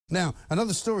Now,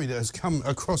 another story that has come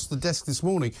across the desk this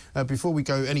morning, before we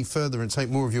go any further and take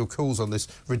more of your calls on this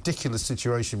ridiculous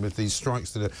situation with these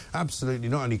strikes that are absolutely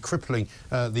not only crippling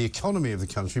the economy of the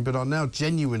country, but are now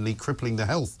genuinely crippling the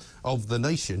health of the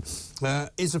nation,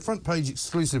 is a front-page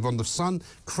exclusive on The Sun,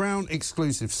 Crown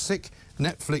exclusive, sick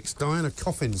Netflix Diana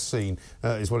coffin scene,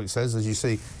 is what it says, as you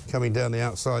see coming down the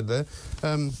outside there.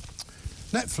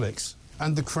 Netflix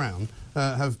and The Crown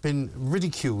have been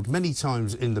ridiculed many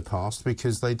times in the past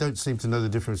because they don't seem to know the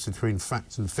difference between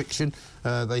fact and fiction.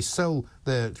 They sell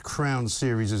their Crown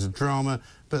series as a drama,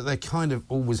 but they're kind of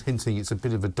always hinting it's a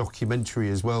bit of a documentary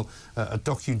as well, a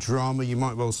docudrama, you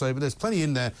might well say, but there's plenty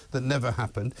in there that never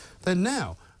happened. They're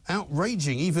now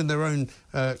outraging even their own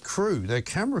crew, their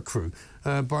camera crew,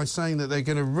 by saying that they're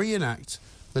going to reenact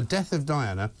the death of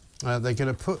Diana. They're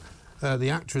going to put the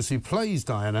actress who plays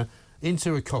Diana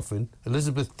into a coffin,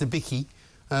 Elizabeth Debicki,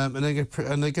 and they're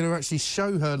going to actually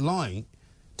show her lying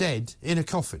dead in a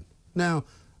coffin. Now,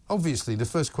 obviously, the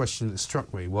first question that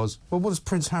struck me was, well, what does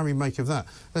Prince Harry make of that?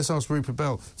 Let's ask Rupert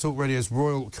Bell, Talk Radio's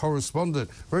royal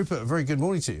correspondent. Rupert, a very good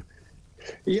morning to you.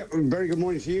 Yeah, very good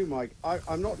morning to you, Mike.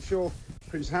 I'm not sure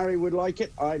Prince Harry would like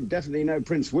it. I definitely know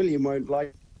Prince William won't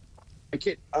like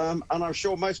it, and I'm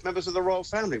sure most members of the royal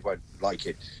family won't like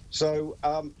it. So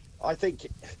I think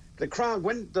The Crown,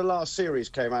 when the last series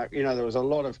came out, you know, there was a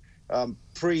lot of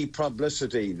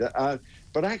pre-publicity,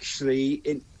 but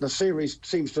actually the series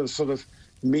seems to have sort of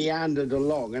meandered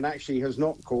along and actually has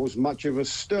not caused much of a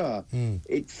stir.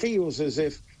 It feels as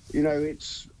if, you know,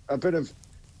 it's a bit of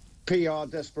PR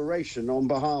desperation on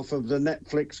behalf of the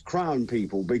Netflix Crown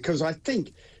people, because I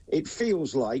think it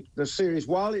feels like the series,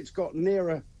 while it's got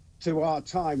nearer to our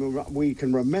time and we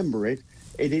can remember it,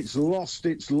 it's lost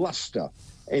its luster,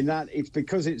 in that it's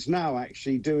because it's now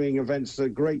actually doing events that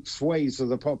great swathes of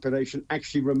the population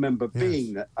actually remember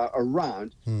being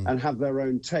around and have their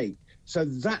own take. So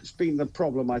that's been the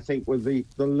problem, I think, with the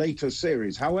later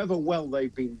series, however well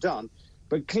they've been done.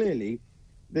 But clearly,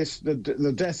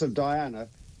 the death of Diana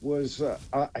was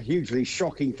a hugely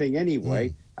shocking thing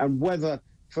anyway, and whether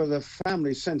for the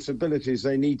family sensibilities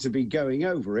they need to be going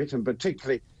over it, and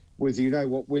particularly with, you know,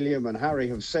 what William and Harry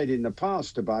have said in the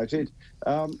past about it,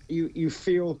 you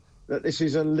feel that this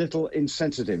is a little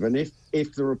insensitive. And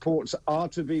if the reports are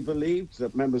to be believed,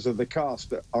 that members of the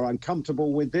cast are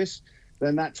uncomfortable with this,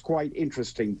 then that's quite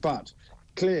interesting. But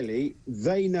clearly,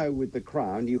 they know with The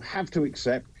Crown, you have to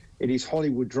accept it is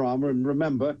Hollywood drama. And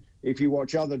remember, if you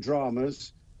watch other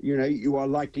dramas, you know, you are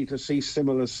likely to see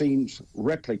similar scenes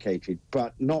replicated,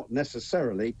 but not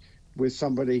necessarily with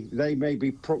somebody. They may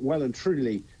be well and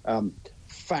truly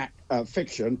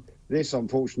fiction. This,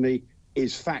 unfortunately,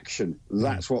 is faction.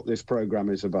 That's what this programme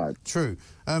is about. True.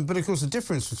 But, of course, the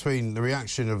difference between the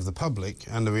reaction of the public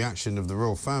and the reaction of the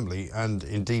royal family, and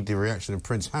indeed the reaction of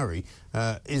Prince Harry,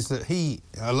 is that he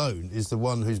alone is the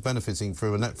one who's benefiting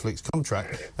from a Netflix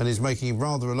contract and is making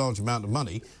rather a large amount of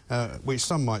money, which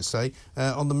some might say,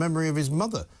 on the memory of his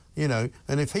mother, you know.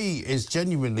 And if he is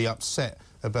genuinely upset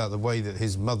about the way that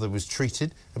his mother was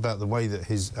treated, about the way that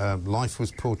his life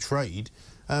was portrayed,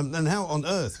 and how on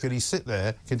earth could he sit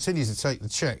there, continue to take the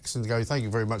cheques and go, thank you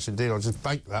very much indeed, I'll just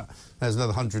bank that, there's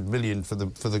another 100 million for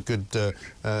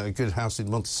the good house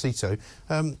in Montecito,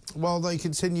 while they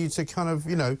continue to kind of,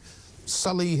 you know,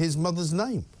 sully his mother's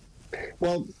name?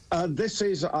 Well, this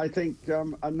is, I think,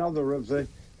 another of the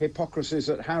hypocrisies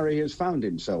that Harry has found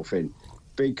himself in,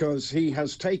 because he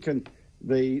has taken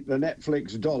the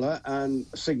Netflix dollar and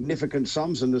significant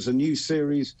sums, and there's a new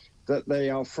series that they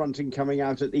are fronting coming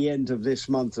out at the end of this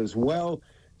month as well.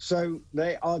 So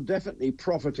they are definitely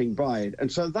profiting by it.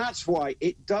 And so that's why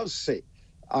it does sit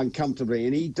uncomfortably,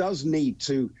 and he does need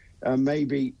to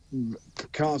maybe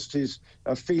cast his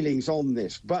feelings on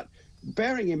this. But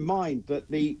bearing in mind that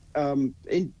the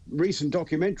in recent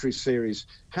documentary series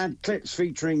had clips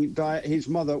featuring his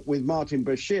mother with Martin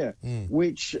Bashir,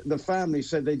 which the family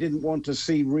said they didn't want to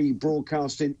see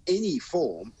rebroadcast in any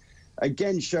form,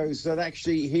 again shows that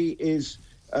actually he is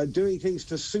doing things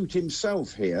to suit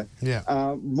himself here,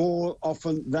 more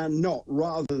often than not,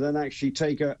 rather than actually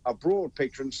take a broad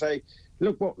picture and say,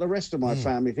 look what the rest of my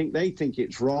family think. They think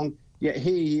it's wrong, yet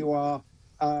here you are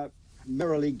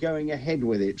merrily going ahead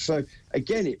with it. So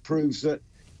again, it proves that,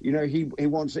 you know, he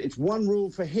wants, it's one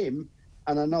rule for him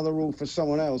and another rule for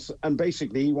someone else, and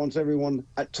basically he wants everyone,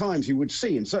 at times you would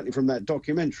see, and certainly from that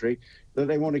documentary, that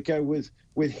they want to go with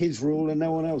his rule and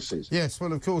no one else's. Yes,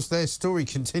 well, of course, their story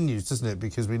continues, doesn't it?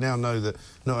 Because we now know that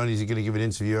not only is he going to give an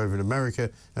interview over in America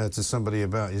to somebody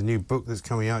about his new book that's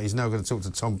coming out, he's now going to talk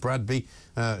to Tom Bradby,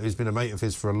 who's been a mate of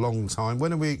his for a long time.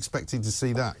 When are we expecting to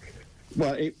see that?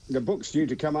 Well, the book's due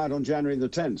to come out on January the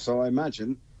 10th, so I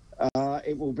imagine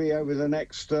It will be over the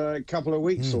next couple of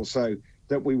weeks or so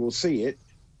that we will see it.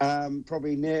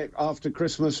 Probably near after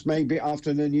Christmas, maybe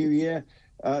after the New Year,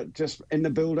 just in the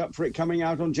build-up for it coming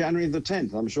out on January the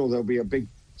 10th. I'm sure there'll be a big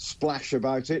splash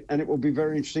about it, and it will be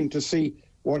very interesting to see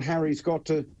what Harry's got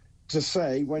to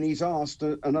say when he's asked.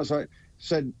 And as I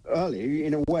said earlier,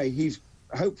 in a way,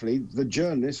 hopefully the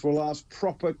journalist will ask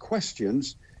proper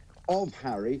questions of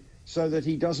Harry so that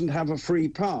he doesn't have a free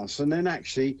pass. And then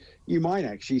actually, you might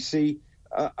actually see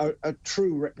a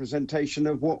true representation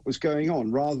of what was going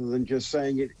on, rather than just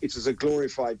saying it as a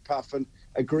glorified puff and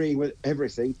agreeing with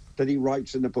everything that he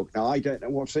writes in the book. Now, I don't know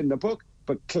what's in the book,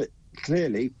 but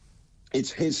clearly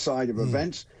it's his side of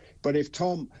events. But if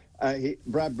Tom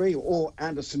Bradbury or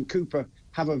Anderson Cooper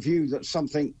have a view that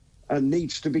something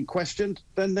needs to be questioned,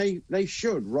 then they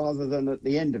should, rather than at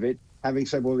the end of it having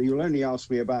said, well, you'll only ask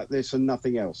me about this and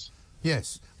nothing else.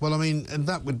 Yes. Well, I mean, and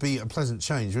that would be a pleasant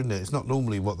change, wouldn't it? It's not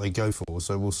normally what they go for,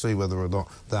 so we'll see whether or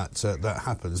not that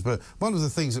happens. But one of the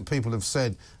things that people have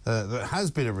said that has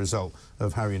been a result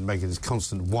of Harry and Meghan's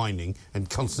constant whining and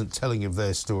constant telling of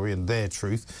their story and their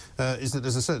truth is that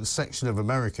there's a certain section of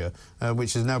America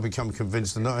which has now become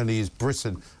convinced that not only is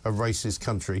Britain a racist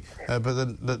country, but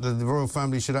that the royal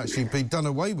family should actually be done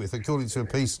away with, according to a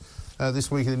piece this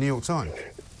week in the New York Times.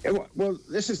 Well,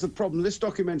 this is the problem. This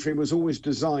documentary was always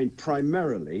designed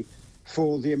primarily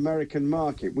for the American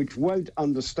market, which won't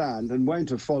understand and won't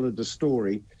have followed the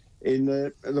story in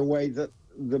the way that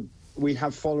we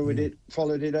have followed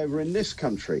it over in this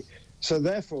country. So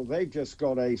therefore, they've just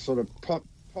got a sort of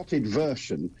potted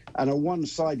version and a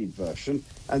one-sided version,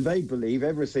 and they believe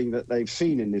everything that they've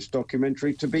seen in this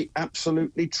documentary to be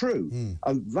absolutely true.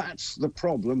 And that's the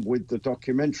problem with the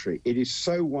documentary. It is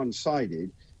so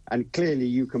one-sided. And clearly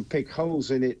you can pick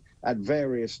holes in it at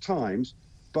various times.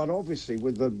 But obviously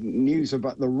with the news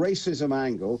about the racism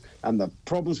angle and the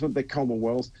problems with the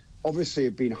Commonwealth, obviously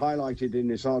have been highlighted in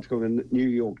this article in the New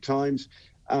York Times,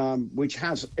 which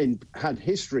has had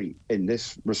history in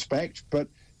this respect. But,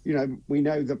 you know, we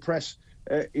know the press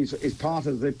is part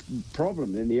of the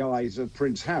problem in the eyes of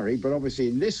Prince Harry. But obviously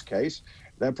in this case,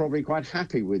 they're probably quite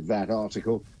happy with that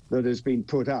article that has been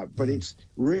put out, but it's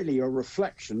really a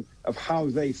reflection of how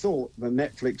they thought the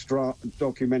Netflix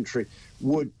documentary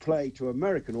would play to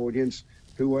American audience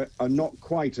who are not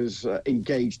quite as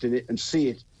engaged in it and see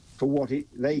it for what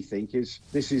they think is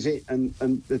this is it and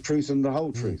the truth and the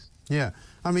whole truth. Yeah,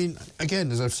 I mean,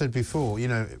 again, as I've said before, you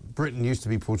know, Britain used to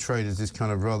be portrayed as this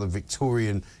kind of rather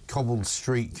Victorian, cobbled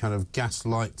street, kind of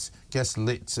gas-lit,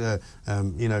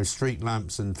 you know, street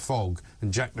lamps and fog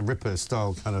and Jack the Ripper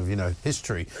style kind of, you know,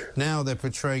 history. Now they're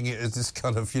portraying it as this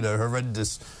kind of, you know,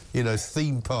 horrendous, you know,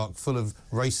 theme park full of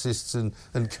racists and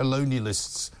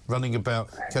colonialists running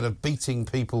about, kind of beating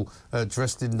people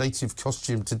dressed in native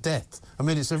costume to death. I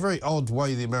mean, it's a very odd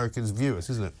way the Americans view us,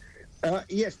 isn't it?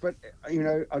 Yes, but, you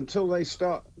know, until they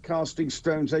start casting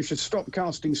stones, they should stop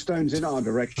casting stones in our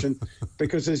direction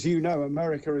because, as you know,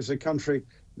 America is a country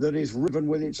that is riven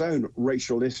with its own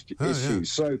racial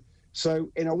issues. Yeah. So,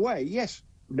 in a way, yes,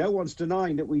 no one's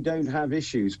denying that we don't have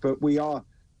issues, but we are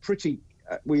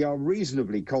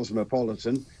reasonably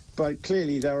cosmopolitan, but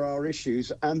clearly there are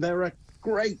issues, and there are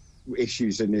great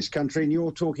issues in this country, and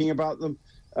you're talking about them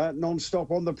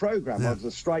non-stop on the programme, of the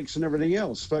strikes and everything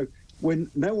else. So,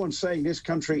 when no one's saying this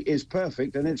country is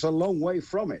perfect, and it's a long way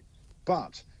from it.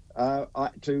 But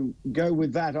to go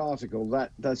with that article, that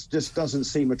just doesn't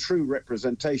seem a true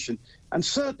representation, and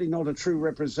certainly not a true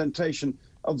representation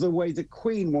of the way the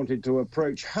Queen wanted to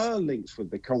approach her links with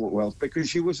the Commonwealth, because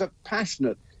she was a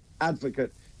passionate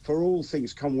advocate for all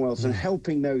things Commonwealth and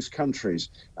helping those countries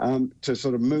to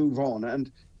sort of move on,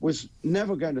 and was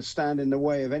never going to stand in the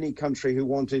way of any country who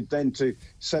wanted then to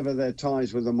sever their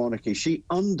ties with the monarchy. She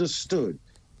understood.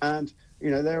 And, you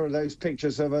know, there are those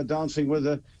pictures of her dancing with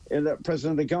the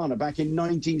President of Ghana back in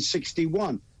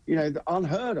 1961, you know,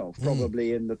 unheard of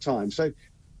probably in the time. So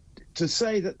to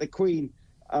say that the Queen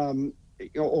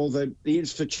or the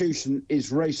institution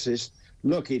is racist,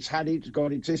 look, it's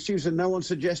got its issues, and no one's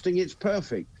suggesting it's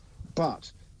perfect.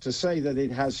 But to say that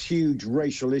it has huge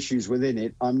racial issues within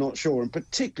it, I'm not sure. And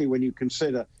particularly when you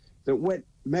consider that when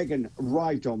Meghan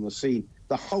arrived on the scene,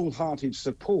 the wholehearted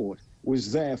support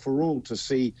was there for all to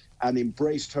see and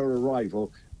embraced her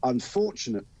arrival.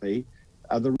 Unfortunately,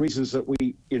 the reasons that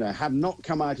we, you know, have not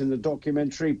come out in the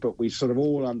documentary, but we sort of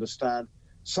all understand,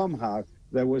 somehow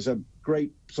there was a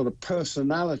great sort of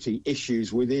personality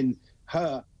issues within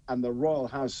her and the royal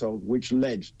household, which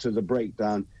led to the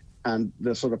breakdown and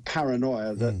the sort of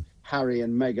paranoia that Harry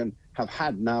and Meghan have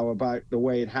had now about the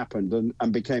way it happened,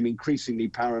 and became increasingly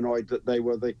paranoid that they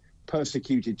were the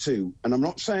persecuted too. And I'm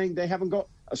not saying they haven't got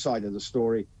a side of the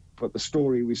story, but the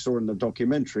story we saw in the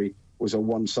documentary was a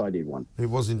one-sided one. It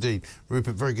was indeed.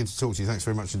 Rupert, very good to talk to you. Thanks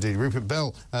very much indeed. Rupert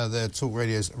Bell, their Talk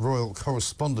Radio's royal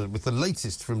correspondent, with the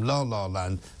latest from La La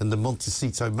Land and the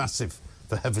Montecito Massive,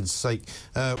 for heaven's sake.